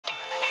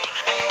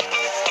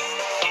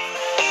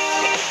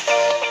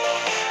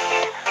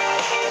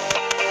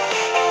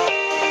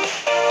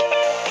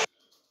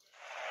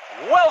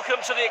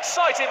Welcome to the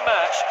exciting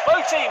match.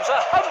 Both teams are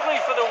hungry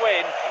for the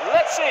win.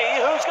 Let's see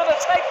who's going to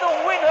take the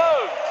win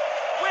home.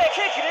 We're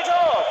kicking it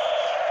off.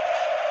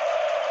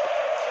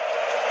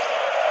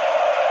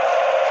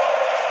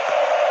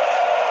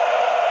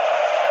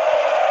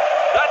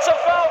 That's a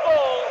foul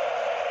ball.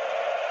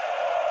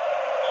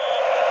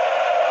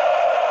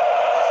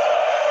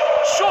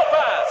 Short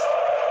pass.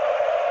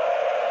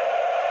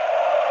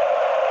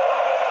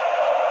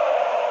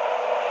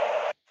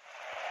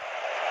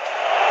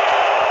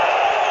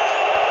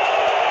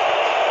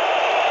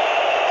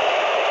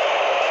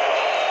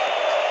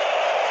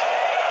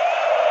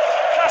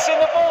 Passing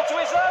the ball to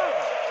his own.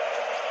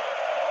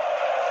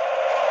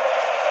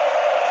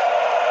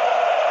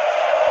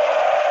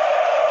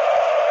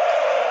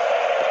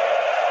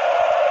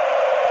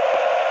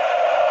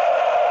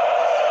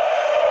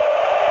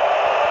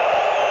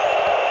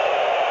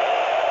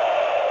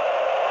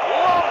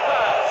 Long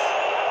pass.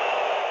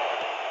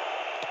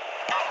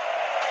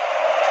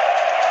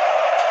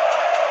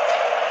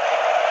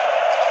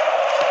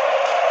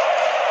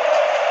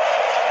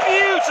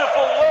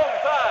 Beautiful long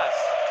pass.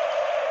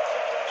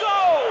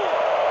 Goal!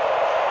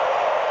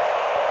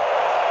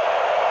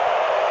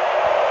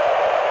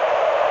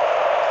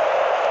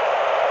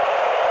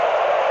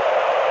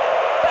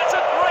 That's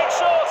a great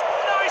shot.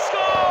 Nice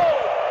goal!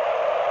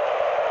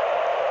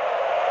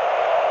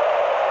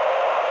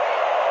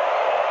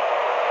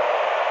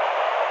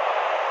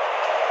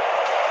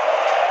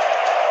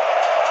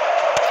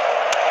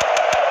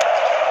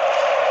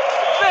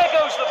 There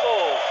goes the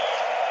ball.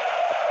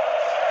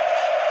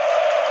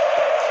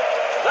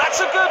 That's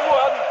a good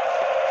one.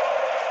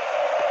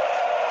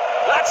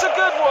 That's a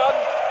good one.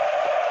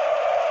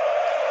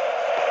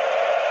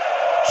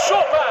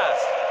 Short pass.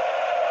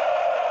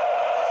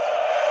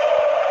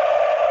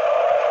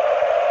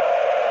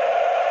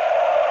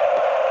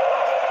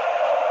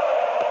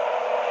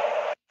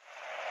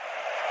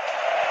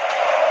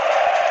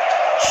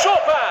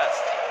 Short pass.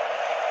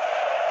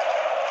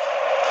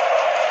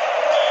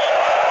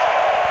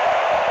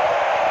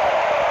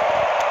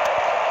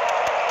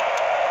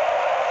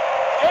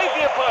 Gave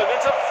the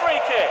opponent a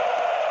free kick.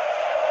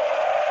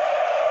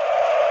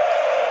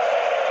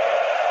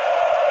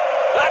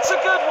 That's a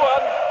good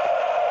one.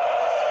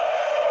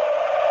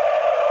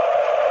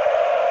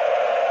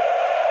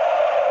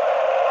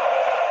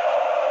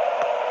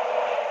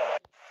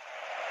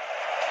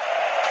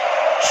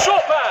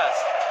 Short pass.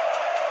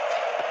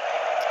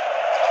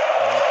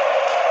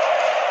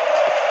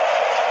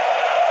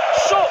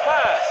 Short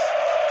pass.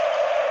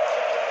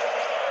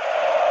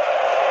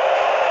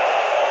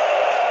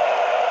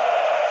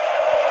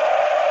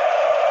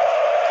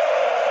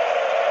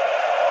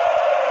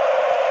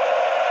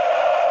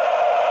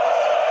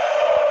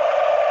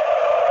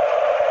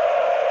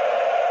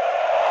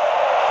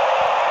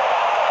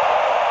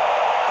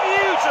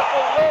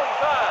 Beautiful long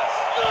pass.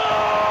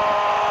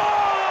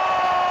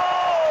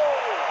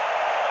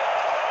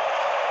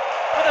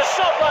 With a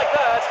shot like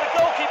that, the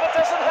goalkeeper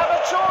doesn't have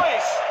a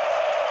choice.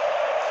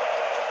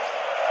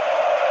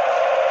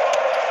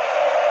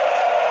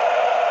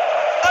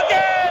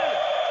 Again!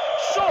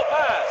 Short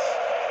pass.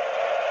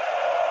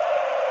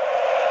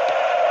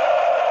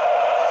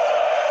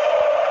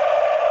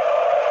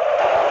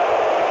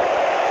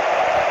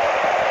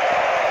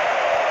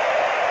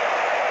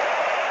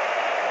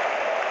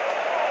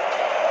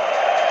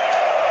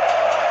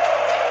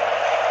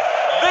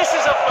 This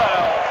is a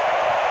foul.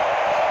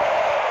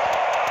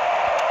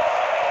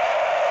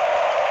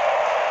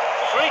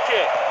 Free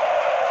kick.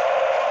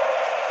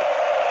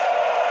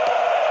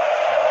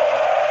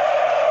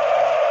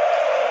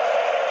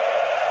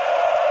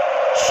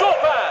 Short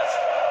pass.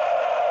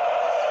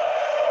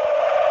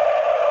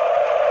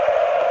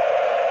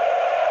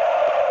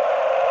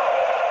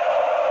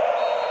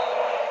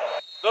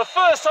 The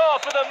first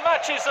half of the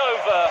match is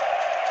over.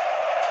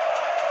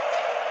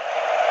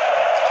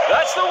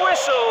 That's the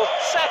whistle.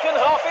 Second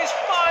half is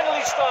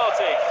finally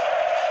starting.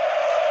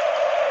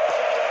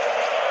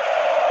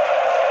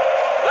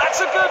 That's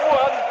a good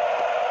one.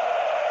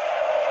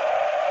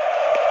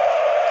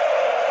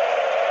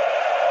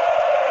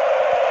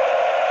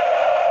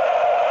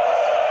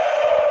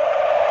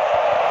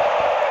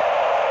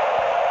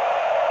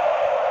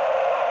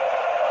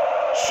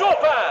 Short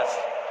pass.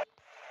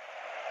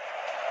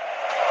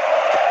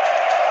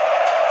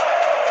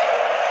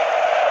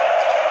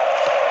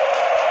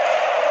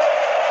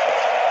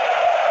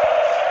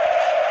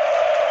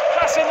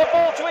 Passing the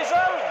ball to his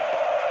own.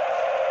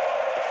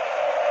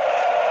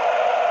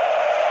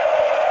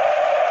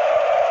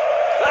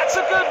 That's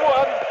a good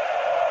one.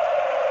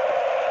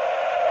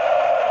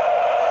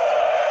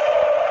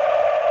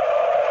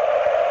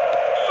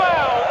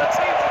 Foul. The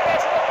teams are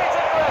getting a bit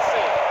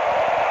aggressive.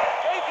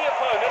 Gave the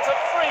opponent a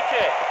free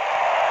kick.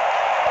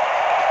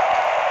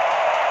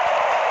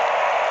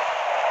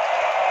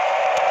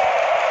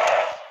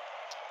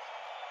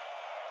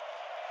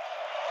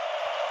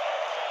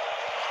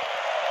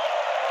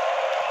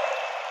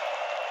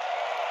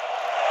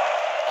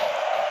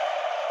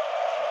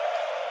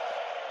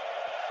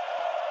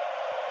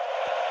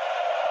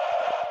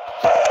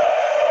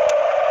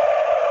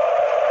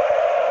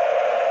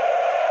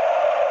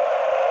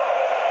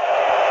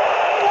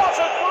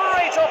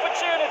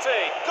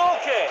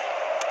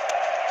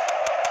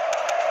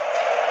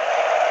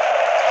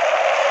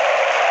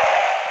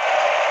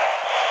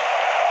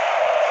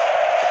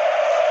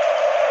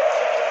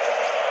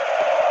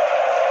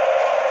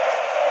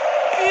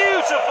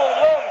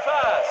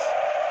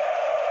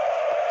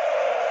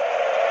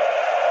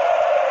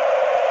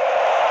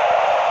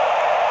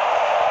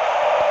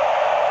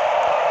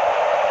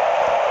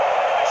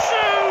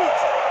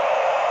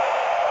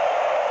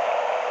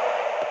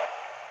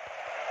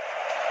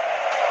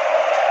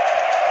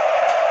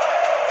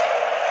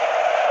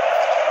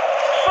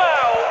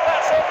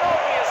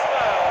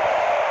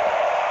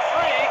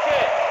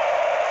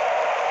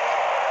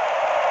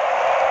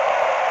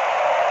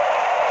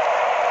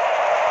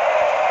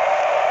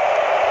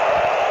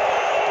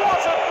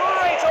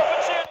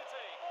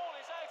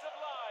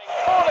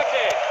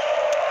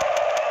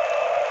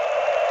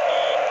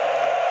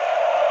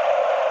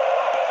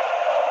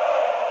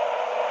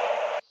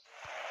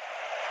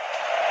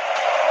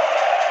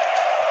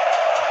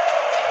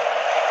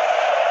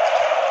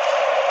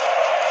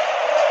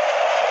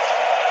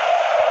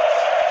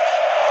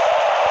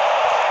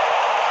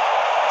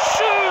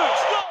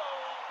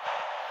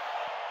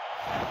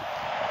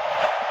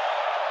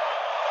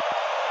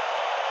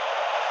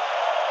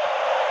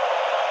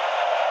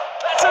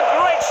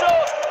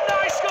 shot!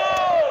 Nice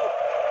goal!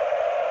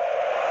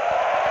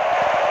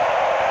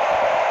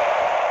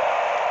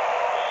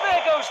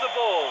 There goes the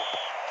ball.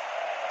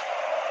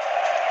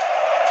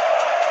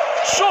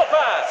 Short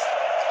pass.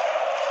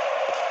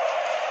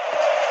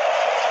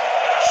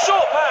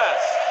 Short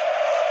pass.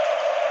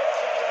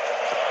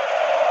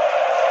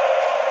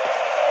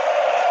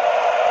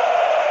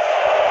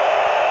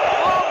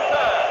 Long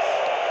pass.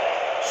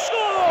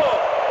 Score!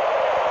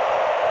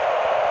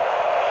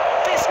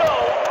 This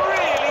goal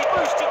really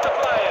boosted the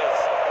players.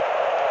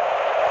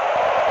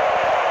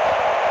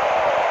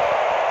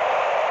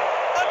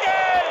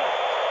 Again!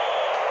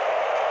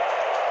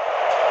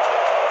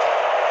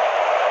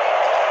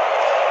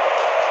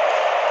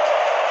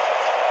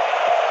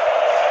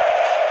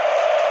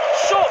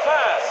 Short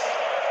pass.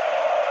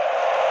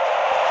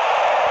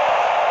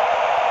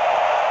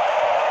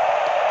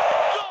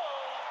 Goal!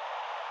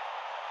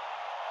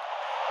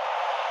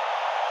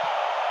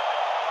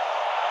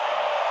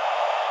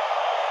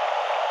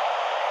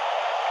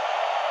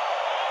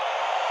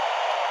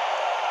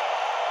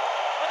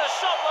 With a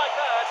shot like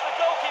that, the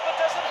goalkeeper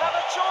doesn't have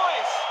a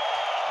choice.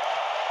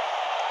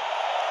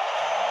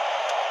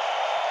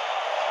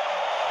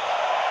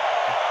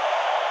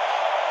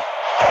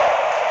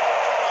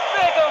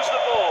 There goes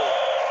the ball.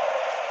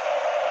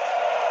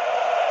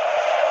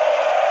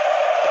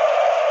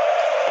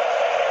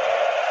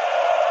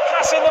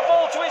 Passing the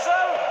ball to his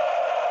own.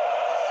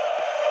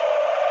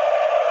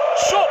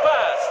 Short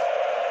pass.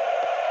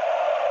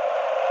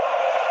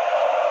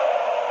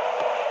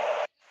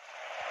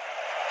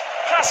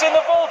 Passing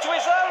the ball to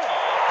his own.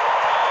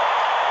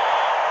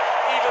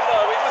 Even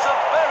though it was a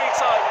very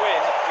tight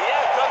win, the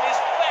outcome is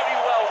very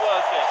well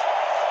worth it.